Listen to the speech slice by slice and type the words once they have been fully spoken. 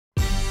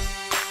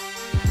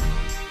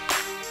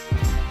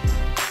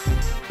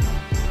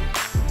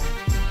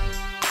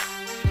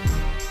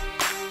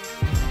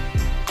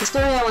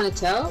story I want to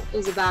tell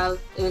is about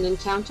an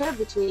encounter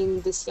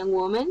between this young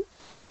woman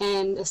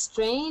and a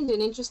strange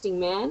and interesting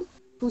man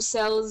who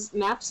sells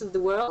maps of the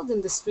world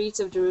in the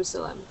streets of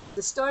Jerusalem.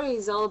 The story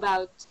is all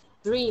about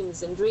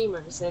dreams and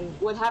dreamers and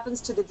what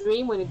happens to the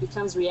dream when it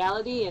becomes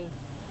reality and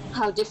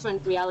how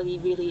different reality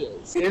really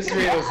is.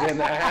 Israel's in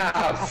the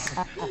house.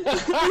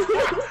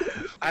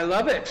 I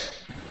love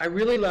it. I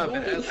really love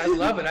it. I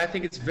love it. I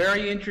think it's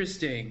very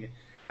interesting.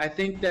 I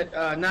think that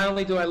not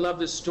only do I love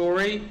the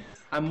story,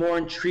 I'm more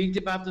intrigued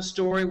about the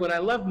story. What I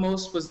loved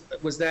most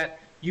was that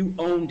you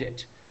owned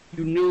it.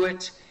 You knew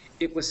it.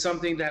 It was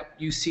something that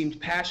you seemed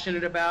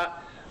passionate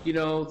about. You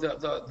know,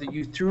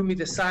 you threw me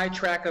the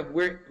sidetrack of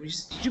where,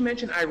 did you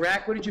mention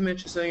Iraq? What did you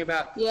mention something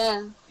about?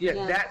 Yeah.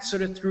 That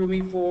sort of threw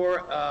me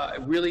for,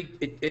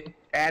 it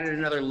added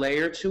another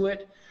layer to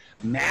it.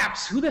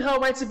 Maps, who the hell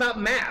writes about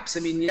maps?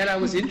 I mean, yet I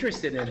was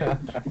interested in it.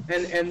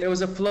 And there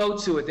was a flow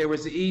to it, there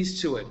was the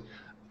ease to it.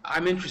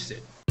 I'm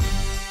interested.